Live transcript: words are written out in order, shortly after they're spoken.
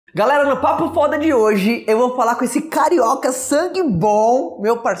Galera, no Papo Foda de hoje, eu vou falar com esse carioca sangue bom,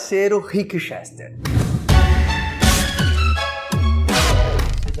 meu parceiro Rick Chesther.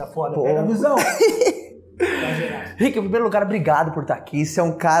 Seja foda, pega a visão. Rick, em primeiro lugar, obrigado por estar aqui. Você é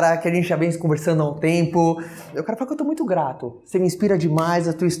um cara que a gente já vem conversando há um tempo. Eu quero falar que eu tô muito grato. Você me inspira demais,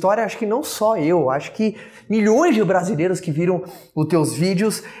 a tua história, acho que não só eu, acho que milhões de brasileiros que viram os teus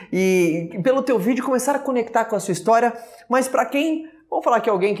vídeos e pelo teu vídeo começaram a conectar com a sua história, mas pra quem... Vamos falar que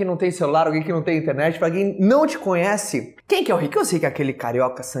alguém que não tem celular, alguém que não tem internet, pra quem não te conhece, quem que é o Rick? Eu sei que é aquele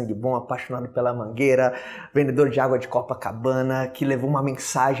carioca sangue bom, apaixonado pela mangueira, vendedor de água de Copacabana, que levou uma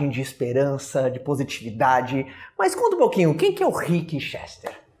mensagem de esperança, de positividade. Mas conta um pouquinho, quem que é o Rick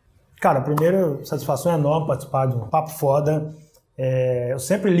Chesther? Cara, primeiro, satisfação enorme participar de um Papo Foda. Eu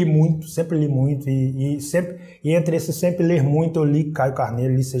sempre li muito e entre esses sempre ler muito, eu li Caio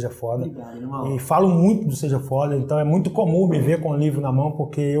Carneiro, li Seja Foda. Obrigado, irmão. E falo muito do Seja Foda, então é muito comum me ver com o livro na mão,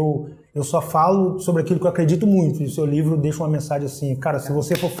 porque eu só falo sobre aquilo que eu acredito muito, e o seu livro deixa uma mensagem assim, cara, se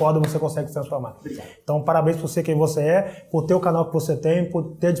você for foda, você consegue se transformar. Obrigado. Então, parabéns por ser quem você é, por ter o canal que você tem,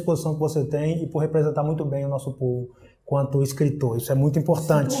 por ter a disposição que você tem e por representar muito bem o nosso povo quanto escritor. Isso é muito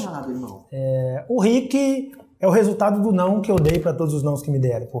importante. Sinto honrado, irmão. O Rick... é o resultado do não que eu dei para todos os nãos que me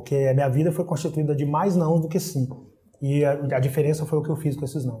deram, porque a minha vida foi constituída de mais nãos do que sim. E a diferença foi o que eu fiz com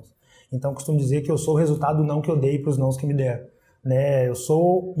esses nãos. Então, eu costumo dizer que eu sou o resultado do não que eu dei para os nãos que me deram. Né? Eu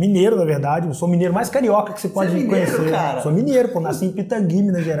sou mineiro, na verdade, eu sou o mineiro mais carioca que você pode conhecer. Cara? Sou mineiro, pô, nasci em Pitangui,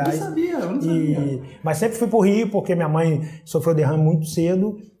 Minas Gerais. Eu não sabia. Mas sempre fui pro Rio, porque minha mãe sofreu derrame muito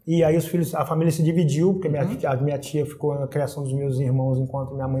cedo. E aí a família se dividiu, porque a minha tia ficou na criação dos meus irmãos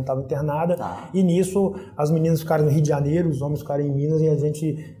enquanto minha mãe estava internada. Tá. E nisso as meninas ficaram no Rio de Janeiro, os homens ficaram em Minas, e a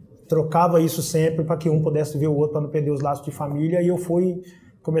gente trocava isso sempre para que um pudesse ver o outro, para não perder os laços de família. E eu fui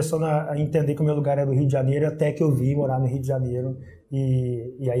começando a entender que o meu lugar era o Rio de Janeiro, até que eu vim morar no Rio de Janeiro.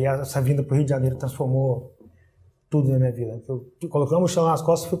 E aí essa vinda para o Rio de Janeiro transformou tudo na minha vida. Eu coloquei uma mochila nas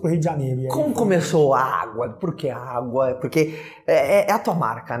costas e fui pro Rio de Janeiro. E aí como começou a água? Por que a água? Porque é a tua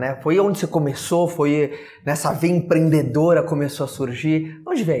marca, né? Foi onde você começou, foi nessa veia empreendedora começou a surgir.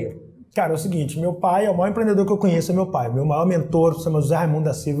 Onde veio? Cara, é o seguinte, meu pai é o maior empreendedor que eu conheço, é meu pai. Meu maior mentor se chama José Raimundo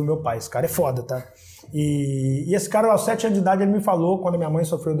da Silva, meu pai. Esse cara é foda, tá? E esse cara, aos 7 anos de idade, ele me falou, quando minha mãe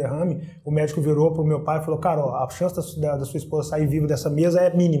sofreu o derrame, o médico virou pro meu pai e falou, cara, ó, a chance da sua esposa sair viva dessa mesa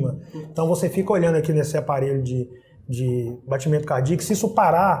é mínima. Então você fica olhando aqui nesse aparelho de batimento cardíaco, se isso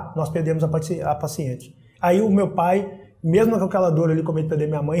parar, nós perdemos a paciente. Aí o meu pai, mesmo com aquela dor ali, com medo de perder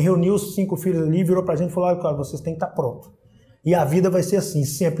minha mãe, reuniu os 5 filhos ali, virou pra gente e falou, cara, vocês têm que estar prontos. E a vida vai ser assim,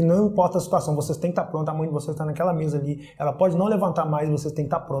 sempre, não importa a situação, vocês têm que estar prontos, a mãe de vocês está naquela mesa ali, ela pode não levantar mais, vocês têm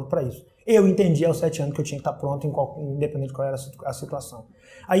que estar prontos para isso. Eu entendi aos 7 anos que eu tinha que estar pronto, independente de qual era a situação.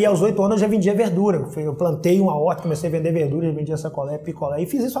 Aí aos 8 anos eu já vendia verdura, eu plantei uma horta, comecei a vender verdura, eu vendia sacolé, picolé, e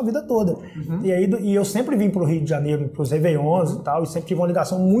fiz isso a vida toda. Uhum. E eu sempre vim para o Rio de Janeiro, para os Réveillons e tal, e sempre tive uma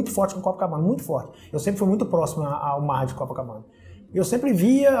ligação muito forte com Copacabana, muito forte. Eu sempre fui muito próximo ao mar de Copacabana. Eu sempre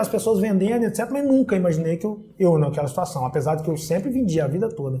via as pessoas vendendo, etc., mas nunca imaginei que eu naquela situação, apesar de que eu sempre vendia a vida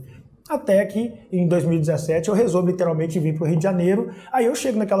toda. Até que, em 2017, eu resolvi literalmente vir para o Rio de Janeiro. Aí eu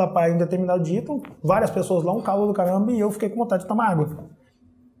chego naquela praia em determinado dia, então, várias pessoas lá, um calor do caramba, e eu fiquei com vontade de tomar água.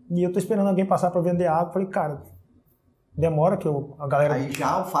 E eu tô esperando alguém passar para vender água. Falei, cara, demora que a galera... Aí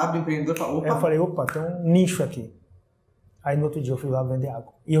já o Fábio, do empreendedor, falou, opa. Eu falei, opa, tem um nicho aqui. Aí no outro dia eu fui lá vender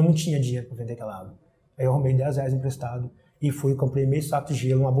água. E eu não tinha dinheiro para vender aquela água. Aí eu arrumei R$10 emprestado. E fui, comprei meio saco de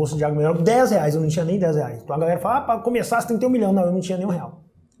gelo, uma bolsa de água mineral, R$10, eu não tinha nem R$10. Então a galera fala, para começar você tem que ter 1 milhão. Não, eu não tinha nem R$1.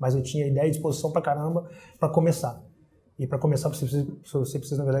 Mas eu tinha ideia e disposição pra caramba para começar. E para começar, você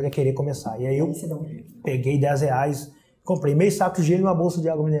precisa, na verdade, querer começar. E aí eu peguei R$10, comprei meio saco de gelo e uma bolsa de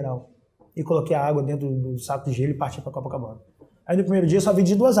água mineral. E coloquei a água dentro do saco de gelo e parti para Copacabana. Aí no primeiro dia eu só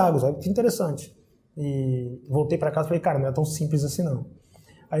vendi 2 águas, olha que interessante. E voltei para casa e falei, cara, não é tão simples assim não.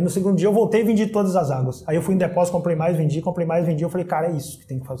 Aí no segundo dia eu voltei e vendi todas as águas. Aí eu fui em depósito, comprei mais, vendi. Eu falei, cara, é isso que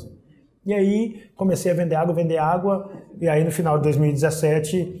tem que fazer. E aí comecei a vender água. E aí no final de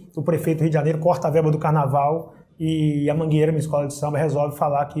 2017, o prefeito do Rio de Janeiro corta a verba do carnaval e a Mangueira, minha escola de samba, resolve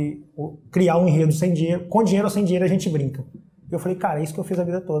falar que criar um enredo sem dinheiro, com dinheiro ou sem dinheiro a gente brinca. E eu falei, cara, é isso que eu fiz a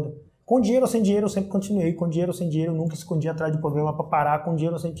vida toda. Com dinheiro ou sem dinheiro, eu sempre continuei. Com dinheiro ou sem dinheiro, eu nunca escondi atrás de problema para parar. Com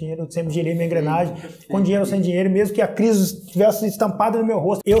dinheiro ou sem dinheiro, eu sempre girei minha engrenagem. Com dinheiro ou sem dinheiro, mesmo que a crise estivesse estampada no meu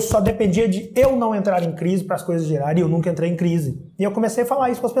rosto, eu só dependia de eu não entrar em crise para as coisas girarem. E eu nunca entrei em crise. E eu comecei a falar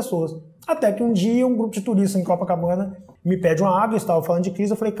isso com as pessoas. Até que um dia, um grupo de turistas em Copacabana me pede uma água, eu estava falando de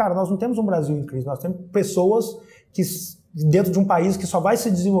crise. Eu falei, cara, nós não temos um Brasil em crise. Nós temos pessoas que dentro de um país que só vai se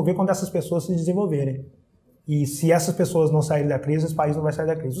desenvolver quando essas pessoas se desenvolverem. E se essas pessoas não saírem da crise, esse país não vai sair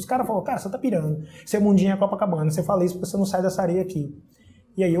da crise. Os caras falaram, cara, você tá pirando. Você é mundinho é Copacabana, você fala isso porque você não sai dessa areia aqui.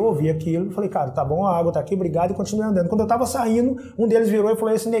 E aí eu ouvi aquilo e falei, cara, tá bom, a água tá aqui, obrigado, e continuei andando. Quando eu tava saindo, um deles virou e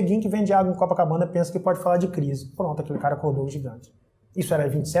falou, esse neguinho que vende água em Copacabana pensa que pode falar de crise. Pronto, aquele cara acordou gigante. Isso era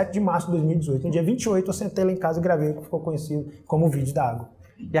 27 de março de 2018. No dia 28 eu sentei lá em casa e gravei o que ficou conhecido como o vídeo da água.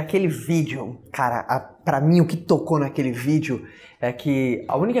 E aquele vídeo, cara, pra mim o que tocou naquele vídeo é que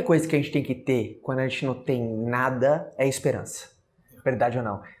a única coisa que a gente tem que ter quando a gente não tem nada é esperança. Verdade ou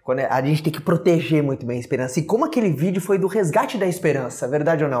não? Quando a gente tem que proteger muito bem a esperança. E como aquele vídeo foi do resgate da esperança,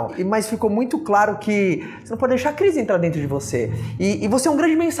 verdade ou não? Mas ficou muito claro que você não pode deixar a crise entrar dentro de você. E você é um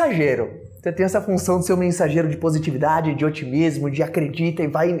grande mensageiro. Você tem essa função de ser um mensageiro de positividade, de otimismo, de acredita e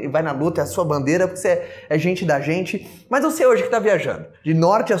vai na luta, é a sua bandeira, porque você é gente da gente. Mas você hoje que está viajando, de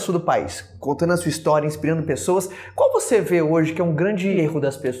norte a sul do país, contando a sua história, inspirando pessoas, qual você vê hoje que é um grande erro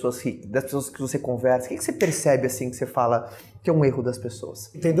das pessoas que você conversa? O que você percebe assim que você fala que é um erro das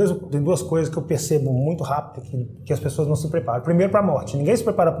pessoas? Tem duas coisas que eu percebo muito rápido que as pessoas não se preparam. Primeiro, para a morte. Ninguém se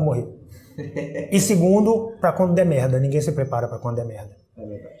prepara para morrer. E segundo, para quando der merda. Ninguém se prepara para quando der merda. É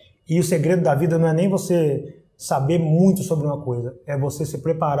verdade. E o segredo da vida não é nem você saber muito sobre uma coisa, é você se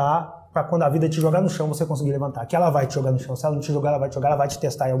preparar para quando a vida te jogar no chão, você conseguir levantar. Que ela vai te jogar no chão. Se ela não te jogar, ela vai te jogar, ela vai te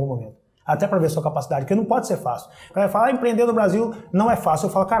testar em algum momento. Até para ver sua capacidade, porque não pode ser fácil. O cara fala, empreender no Brasil não é fácil. Eu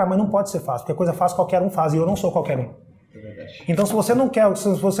falo, cara, mas não pode ser fácil, porque coisa fácil qualquer um faz, e eu não sou qualquer um. Então, se você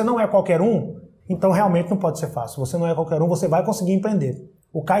não é qualquer um, então realmente não pode ser fácil. Você não é qualquer um, você vai conseguir empreender.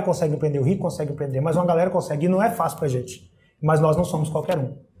 O Caio consegue empreender, o Rick consegue empreender, mas uma galera consegue, e não é fácil pra gente. Mas nós não somos qualquer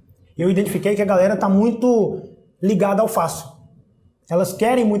um. Eu identifiquei que a galera tá muito ligada ao fácil. Elas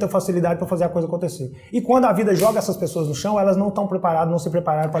querem muita facilidade para fazer a coisa acontecer. E quando a vida joga essas pessoas no chão, elas não estão preparadas, não se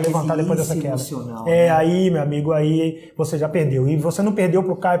prepararam para levantar depois dessa queda. Aí, meu amigo, aí você já perdeu. E você não perdeu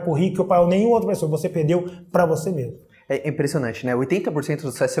pro Caio, pro Rick ou para nenhuma outra pessoa, você perdeu para você mesmo. É impressionante, né? 80%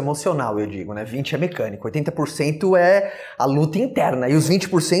 do sucesso emocional, eu digo, né? 20% é mecânico, 80% é a luta interna e os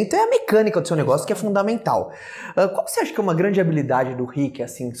 20% é a mecânica do seu negócio, que é fundamental. Qual você acha que é uma grande habilidade do Rick,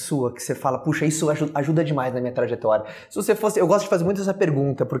 assim, sua, que você fala, puxa, isso ajuda demais na minha trajetória? Se você fosse, eu gosto de fazer muito essa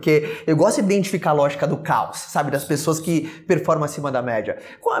pergunta, porque eu gosto de identificar a lógica do caos, sabe? Das pessoas que performam acima da média.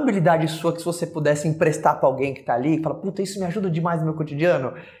 Qual a habilidade sua que se você pudesse emprestar pra alguém que tá ali e fala, puta, isso me ajuda demais no meu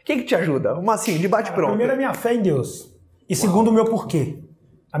cotidiano? Quem que te ajuda? Uma assim, de bate-pronto. Primeiro, a minha fé em Deus. E segundo, o meu porquê.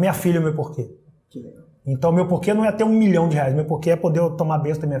 A minha filha é o meu porquê. Então, meu porquê não é ter R$1 milhão. Meu porquê é poder tomar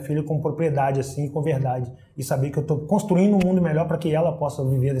benção da minha filha com propriedade, assim, com verdade. E saber que eu estou construindo um mundo melhor para que ela possa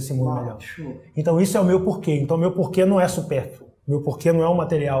viver desse mundo melhor. Então, isso é o meu porquê. Então, meu porquê não é supérfluo. Meu porquê não é um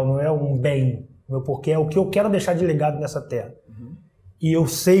material, não é um bem. Meu porquê é o que eu quero deixar de legado nessa terra. E eu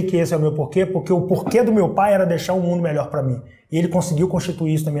sei que esse é o meu porquê, porque o porquê do meu pai era deixar um mundo melhor para mim. E ele conseguiu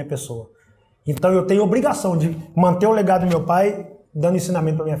constituir isso na minha pessoa. Então eu tenho a obrigação de manter o legado do meu pai dando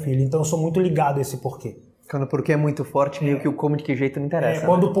ensinamento para minha filha. Então eu sou muito ligado a esse porquê. Quando o porquê é muito forte, meio que o como de que jeito não interessa.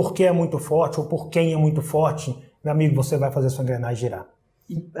 Quando o porquê é muito forte, ou por quem é muito forte, meu amigo, você vai fazer sua engrenagem girar.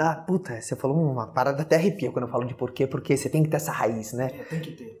 Puta, você falou uma parada até arrepia quando eu falo de porquê, porque você tem que ter essa raiz, né? Tem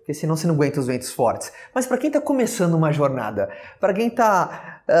que ter. Porque senão você não aguenta os ventos fortes. Mas para quem tá começando uma jornada, para quem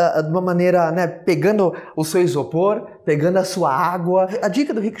tá de uma maneira, né, pegando o seu isopor, pegando a sua água, a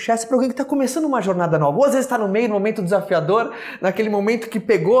dica do Rick Chesther para alguém que tá começando uma jornada nova, ou às vezes tá no meio, no momento desafiador, naquele momento que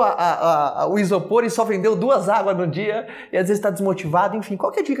pegou o isopor e só vendeu 2 águas no dia, e às vezes tá desmotivado, enfim,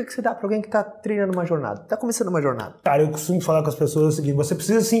 qual que é a dica que você dá para alguém que tá treinando uma jornada, tá começando uma jornada? Cara, eu costumo falar com as pessoas o seguinte, você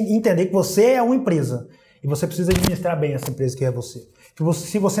precisa sim, entender que você é uma empresa e você precisa administrar bem essa empresa que é você.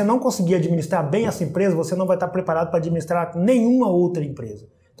 Se você não conseguir administrar bem essa empresa, você não vai estar preparado para administrar nenhuma outra empresa.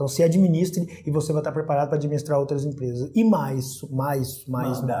 Então se administre e você vai estar preparado para administrar outras empresas. E mais.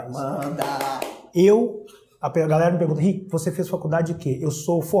 Manda. A galera me pergunta, Rick, você fez faculdade de quê? Eu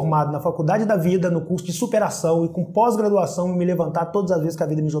sou formado na faculdade da vida, no curso de superação e com pós-graduação em me levantar todas as vezes que a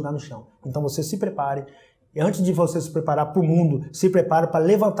vida me jogar no chão. Então você se prepare. E antes de você se preparar para o mundo, se prepare para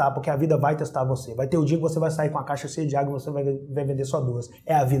levantar, porque a vida vai testar você. Vai ter o dia que você vai sair com a caixa cheia de água e você vai vender só 2.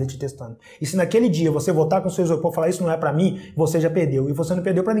 É a vida te testando. E se naquele dia você voltar com o seu isopor e falar isso não é para mim, você já perdeu. E você não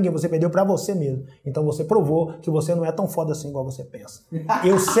perdeu para ninguém, você perdeu para você mesmo. Então você provou que você não é tão foda assim igual você pensa.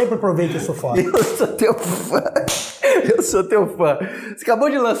 Eu sempre provei que eu sou foda. Eu sou teu fã. Eu sou teu fã. Você acabou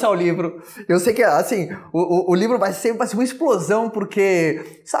de lançar o livro. Eu sei que, assim, o livro vai ser uma explosão,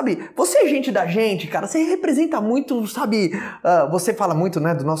 porque, sabe, você é gente da gente, cara. Você representa muito, sabe, você fala muito,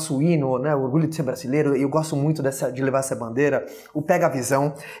 né, do nosso hino, né, o orgulho de ser brasileiro. E eu gosto muito de levar essa bandeira, o Pega a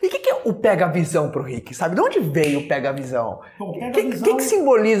Visão. E o que é o pega-visão pro Rick, sabe? De onde veio o pega-visão? Bom, O que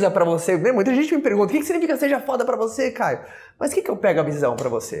simboliza pra você? Muita gente me pergunta, o que significa seja foda pra você, Caio? Mas o que é o pega-visão pra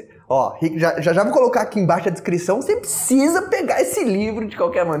você? Ó, Rick, já vou colocar aqui embaixo a descrição, você precisa pegar esse livro de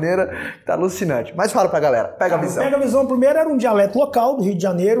qualquer maneira, tá alucinante. Mas fala pra galera, pega-visão. Pega-visão, primeiro, era um dialeto local do Rio de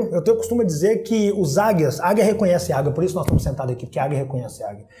Janeiro. Eu costumo dizer que os águias, águia reconhece águia, por isso nós estamos sentados aqui, porque a águia reconhece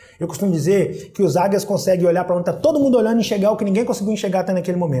águia. Eu costumo dizer que os águias conseguem olhar pra onde tá todo mundo olhando e enxergar o que ninguém conseguiu enxergar até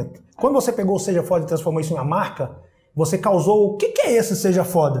naquele momento. Quando você pegou o Seja Foda e transformou isso em uma marca, você causou o que é esse Seja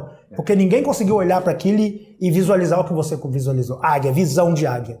Foda? Porque ninguém conseguiu olhar para aquilo e visualizar o que você visualizou. Águia, visão de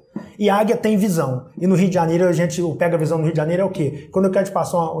águia. E a águia tem visão. E no Rio de Janeiro, o pega-visão no Rio de Janeiro é o quê? Quando eu quero te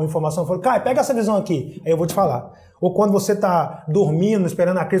passar uma informação, eu falo, Caio, pega essa visão aqui. Aí eu vou te falar. Ou quando você tá dormindo,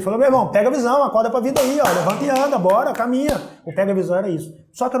 esperando a crise, fala, meu irmão, pega a visão, acorda pra vida aí, ó, levanta e anda, bora, caminha. O pega-visão era isso.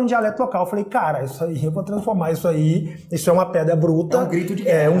 Só que era um dialeto local. Eu falei, cara, isso aí, eu vou transformar isso aí, isso é uma pedra bruta. É um grito de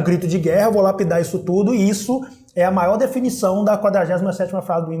guerra. É um grito de guerra, eu vou lapidar isso tudo, e isso é a maior definição da 47ª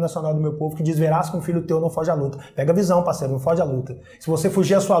frase do hino nacional do meu povo, que diz, verás que um filho teu não foge à luta. Pega a visão, parceiro, não foge à luta. Se você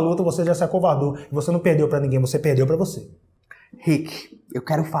fugir à sua luta, você já se acovardou. E você não perdeu pra ninguém, você perdeu pra você. Rick, eu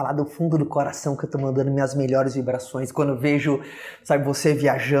quero falar do fundo do coração que eu tô mandando minhas melhores vibrações. Quando eu vejo, sabe, você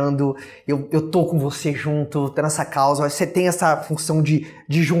viajando, eu tô com você junto, tá nessa causa. Você tem essa função de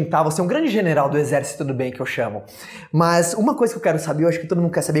juntar, você é um grande general do exército do bem, que eu chamo. Mas uma coisa que eu quero saber, eu acho que todo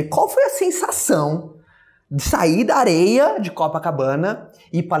mundo quer saber, qual foi a sensação de sair da areia de Copacabana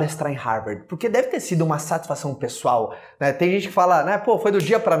e palestrar em Harvard? Porque deve ter sido uma satisfação pessoal, né? Tem gente que fala, né, pô, foi do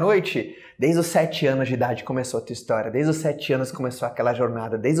dia pra noite. Desde os 7 anos de idade começou a tua história, desde os 7 anos começou aquela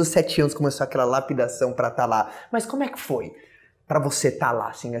jornada, desde os 7 anos começou aquela lapidação pra estar lá. Mas como é que foi pra você estar lá,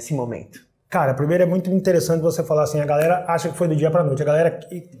 assim, nesse momento? Cara, primeiro é muito interessante você falar assim, a galera acha que foi do dia pra noite. A galera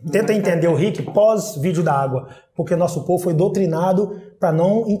tenta entender o Rick pós-vídeo da água, porque nosso povo foi doutrinado pra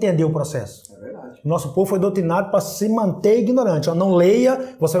não entender o processo. Nosso povo foi doutrinado para se manter ignorante. Ó, não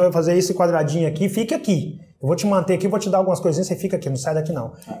leia, você vai fazer esse quadradinho aqui, fique aqui. Eu vou te manter aqui, vou te dar algumas coisinhas, você fica aqui, não sai daqui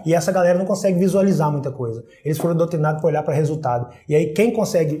não. E essa galera não consegue visualizar muita coisa. Eles foram doutrinados para olhar para resultado. E aí quem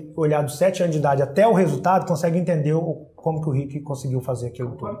consegue olhar dos 7 anos de idade até o resultado, consegue entender como que o Rick conseguiu fazer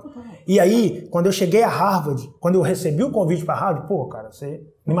aquilo tudo. E aí, quando eu cheguei a Harvard, quando eu recebi o convite para Harvard, pô, cara, você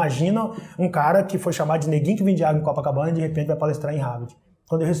imagina um cara que foi chamado de neguinho que vende água em Copacabana e de repente vai palestrar em Harvard.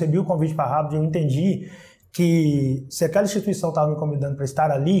 Quando eu recebi o convite para Harvard, eu entendi que se aquela instituição estava me convidando para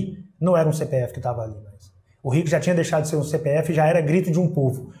estar ali, não era um CPF que estava ali. Mas o Rick já tinha deixado de ser um CPF, já era grito de um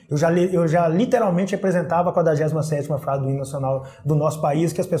povo. Eu já literalmente representava a 47ª frase do hino nacional do nosso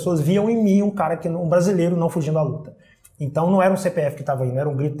país, que as pessoas viam em mim um brasileiro não fugindo à luta. Então não era um CPF que estava indo, era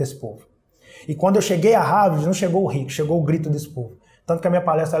um grito desse povo. E quando eu cheguei a Harvard, não chegou o Rick, chegou o grito desse povo. Tanto que a minha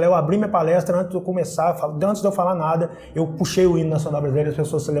palestra, eu abri minha palestra antes de eu começar, antes de eu falar nada, eu puxei o hino nacional brasileiro, as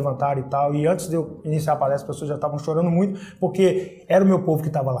pessoas se levantaram e tal, e antes de eu iniciar a palestra, as pessoas já estavam chorando muito, porque era o meu povo que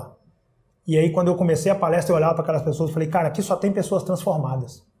estava lá. E aí, quando eu comecei a palestra, eu olhava para aquelas pessoas e falei, cara, aqui só tem pessoas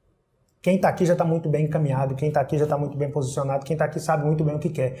transformadas. Quem está aqui já está muito bem encaminhado, quem está aqui já está muito bem posicionado, quem está aqui sabe muito bem o que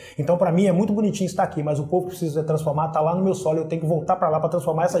quer. Então, para mim, é muito bonitinho estar aqui, mas o povo que precisa ser transformado está lá no meu solo, eu tenho que voltar para lá para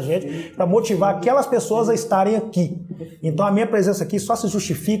transformar essa gente, para motivar aquelas pessoas a estarem aqui. Então, a minha presença aqui só se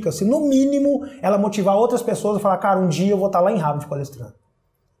justifica se, no mínimo, ela motivar outras pessoas a falar, cara, um dia eu vou estar lá em Harvard palestrando.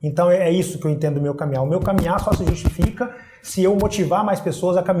 Então, é isso que eu entendo do meu caminhar. O meu caminhar só se justifica se eu motivar mais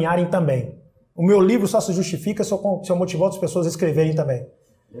pessoas a caminharem também. O meu livro só se justifica se eu motivar outras pessoas a escreverem também.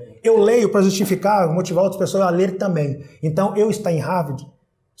 Eu leio para justificar, motivar outras pessoas a ler também. Então, eu estar em Harvard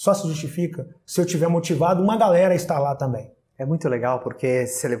só se justifica se eu tiver motivado uma galera a estar lá também. É muito legal porque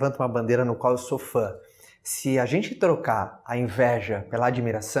você levanta uma bandeira no qual eu sou fã. Se a gente trocar a inveja pela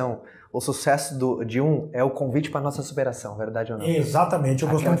admiração, o sucesso de um é o convite para a nossa superação, verdade ou não? Exatamente. Eu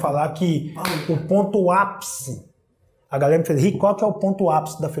costumo falar que o ponto ápice, a galera me fala, Rick, qual que é o ponto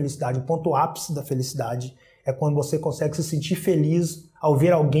ápice da felicidade? O ponto ápice da felicidade é quando você consegue se sentir feliz ao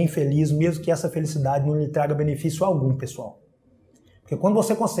ver alguém feliz, mesmo que essa felicidade não lhe traga benefício algum, pessoal. Porque quando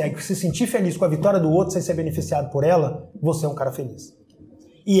você consegue se sentir feliz com a vitória do outro sem ser beneficiado por ela, você é um cara feliz.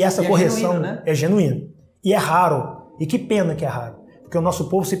 E essa correção é genuína. E é raro. E que pena que é raro. Porque o nosso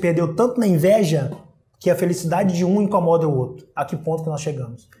povo se perdeu tanto na inveja que a felicidade de um incomoda o outro. A que ponto que nós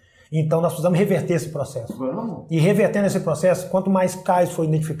chegamos? Então nós precisamos reverter esse processo. E revertendo esse processo, quanto mais Caio foi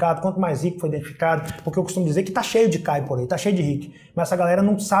identificado, quanto mais Rick foi identificado, porque eu costumo dizer que tá cheio de Caio por aí, tá cheio de Rick. Mas essa galera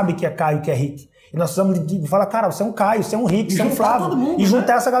não sabe que é Caio e que é Rick. E nós precisamos de falar, cara, você é um Caio, você é um Rick, você é um Flávio. E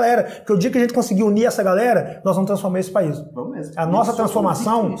juntar essa galera. Porque o dia que a gente conseguir unir essa galera, nós vamos transformar esse país. Vamos mesmo. A nossa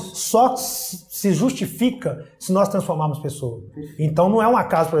transformação só se justifica se nós transformarmos pessoas. Então não é um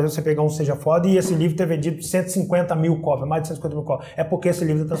acaso, por exemplo, você pegar um Seja Foda e esse livro ter vendido 150 mil cópias, mais de 150 mil cópias. É porque esse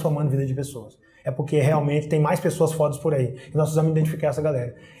livro está transformando a vida de pessoas. É porque realmente tem mais pessoas fodas por aí. E nós precisamos identificar essa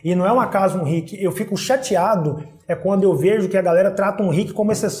galera. E não é um acaso um Rick. Eu fico chateado quando eu vejo que a galera trata um Rick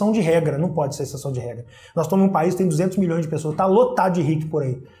como exceção de regra. Não pode ser exceção de regra. Nós estamos num país que tem 200 milhões de pessoas. Está lotado de Rick por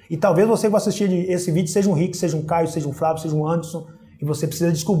aí. E talvez você que vai assistir esse vídeo seja um Rick, seja um Caio, seja um Flávio, seja um Anderson. E você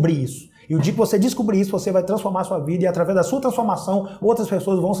precisa descobrir isso. E o dia que você descobrir isso, você vai transformar a sua vida. E através da sua transformação, outras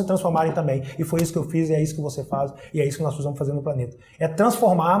pessoas vão se transformarem também. E foi isso que eu fiz, e é isso que você faz. E é isso que nós precisamos fazer no planeta. É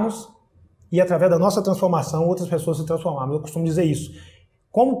transformarmos. E através da nossa transformação, outras pessoas se transformaram. Eu costumo dizer isso.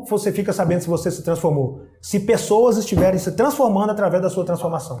 Como você fica sabendo se você se transformou? Se pessoas estiverem se transformando através da sua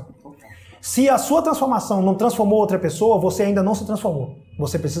transformação. Se a sua transformação não transformou outra pessoa, você ainda não se transformou.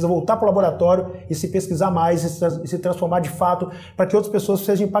 Você precisa voltar para o laboratório e se pesquisar mais e se transformar de fato para que outras pessoas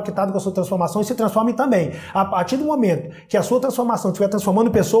sejam impactadas com a sua transformação e se transformem também. A partir do momento que a sua transformação estiver transformando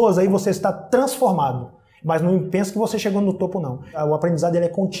pessoas, aí você está transformado. Mas não pensa que você chegou no topo, não. O aprendizado ele é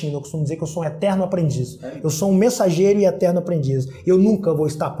contínuo. Eu costumo dizer que eu sou um eterno aprendiz. Eu sou um mensageiro e eterno aprendiz. Eu nunca vou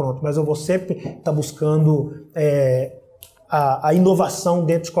estar pronto, mas eu vou sempre estar buscando a inovação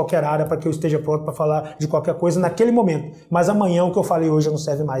dentro de qualquer área para que eu esteja pronto para falar de qualquer coisa naquele momento. Mas amanhã o que eu falei hoje não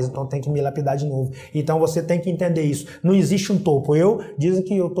serve mais, então tem que me lapidar de novo. Então você tem que entender isso. Não existe um topo. Dizem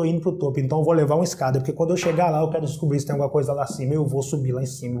que eu estou indo para o topo, então eu vou levar uma escada, porque quando eu chegar lá eu quero descobrir se tem alguma coisa lá acima, eu vou subir lá em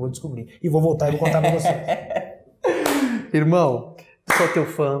cima, eu vou descobrir. E vou voltar e vou contar para você. Irmão, sou teu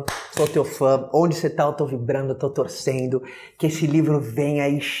fã. Sou teu fã, onde você tá eu tô vibrando, eu tô torcendo, que esse livro venha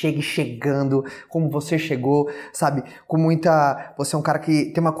aí, chegue chegando, como você chegou, sabe, com muita, você é um cara que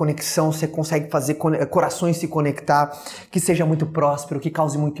tem uma conexão, você consegue fazer corações se conectar, que seja muito próspero, que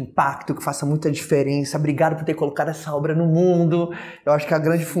cause muito impacto, que faça muita diferença. Obrigado por ter colocado essa obra no mundo. Eu acho que a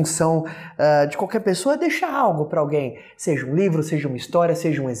grande função de qualquer pessoa é deixar algo para alguém, seja um livro, seja uma história,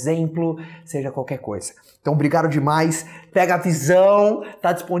 seja um exemplo, seja qualquer coisa. Então, obrigado demais. Pega a visão,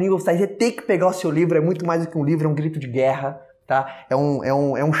 tá disponível. Você tem que pegar o seu livro, é muito mais do que um livro, é um grito de guerra, tá? É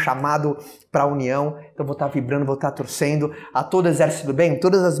um chamado para a união. Então, vou estar vibrando, vou estar torcendo. A todo Exército do Bem,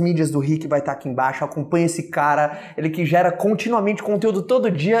 todas as mídias do Rick vai estar aqui embaixo. Acompanha esse cara, ele que gera continuamente conteúdo todo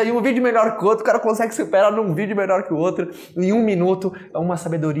dia e um vídeo melhor que o outro. O cara consegue superar num vídeo melhor que o outro em 1 minuto. É uma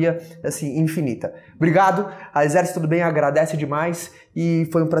sabedoria, assim, infinita. Obrigado. A Exército do Bem agradece demais e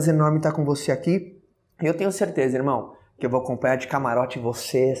foi um prazer enorme estar com você aqui. Eu tenho certeza, irmão, que eu vou acompanhar de camarote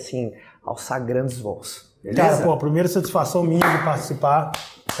você, assim, alçar grandes voos. Beleza? Cara, pô, a primeira satisfação minha de participar,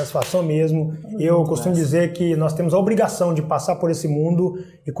 satisfação mesmo. Eu costumo dizer que nós temos a obrigação de passar por esse mundo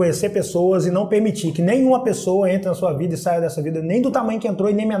e conhecer pessoas e não permitir que nenhuma pessoa entre na sua vida e saia dessa vida, nem do tamanho que entrou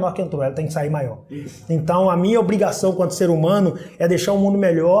e nem menor que entrou, ela tem que sair maior. Então a minha obrigação quanto ser humano é deixar o mundo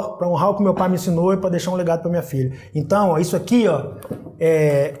melhor, para honrar o que meu pai me ensinou e para deixar um legado para minha filha. Então, isso aqui, ó,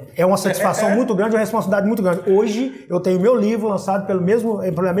 é uma satisfação muito grande, uma responsabilidade muito grande. Hoje eu tenho meu livro lançado pela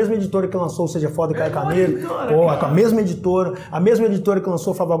mesma editora que lançou o Seja Foda, Caio Carneiro, a mesma editora que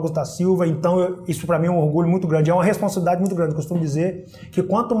lançou o Flávio Augusto da Silva. Então isso para mim é um orgulho muito grande, é uma responsabilidade muito grande. Eu costumo dizer que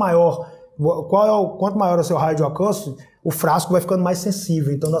quanto maior é o seu raio de alcance, o frasco vai ficando mais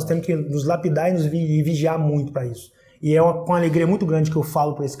sensível. Então nós temos que nos lapidar e vigiar muito para isso. E é com uma alegria muito grande que eu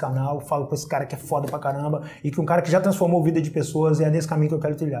falo para esse canal, falo para esse cara que é foda pra caramba, e que um cara que já transformou a vida de pessoas, e é nesse caminho que eu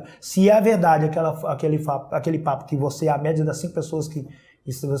quero trilhar. Se é verdade aquele papo que você é a média das 5 pessoas que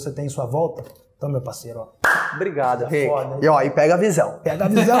você tem em sua volta, então, meu parceiro, ó. Obrigado, Rick. Foda, e pega a visão. Pega a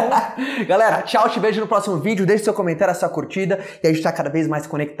visão. Galera, tchau, te vejo no próximo vídeo. Deixe seu comentário, sua curtida, e a gente tá cada vez mais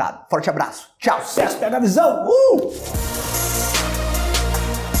conectado. Forte abraço. Tchau. Sucesso, pega a visão.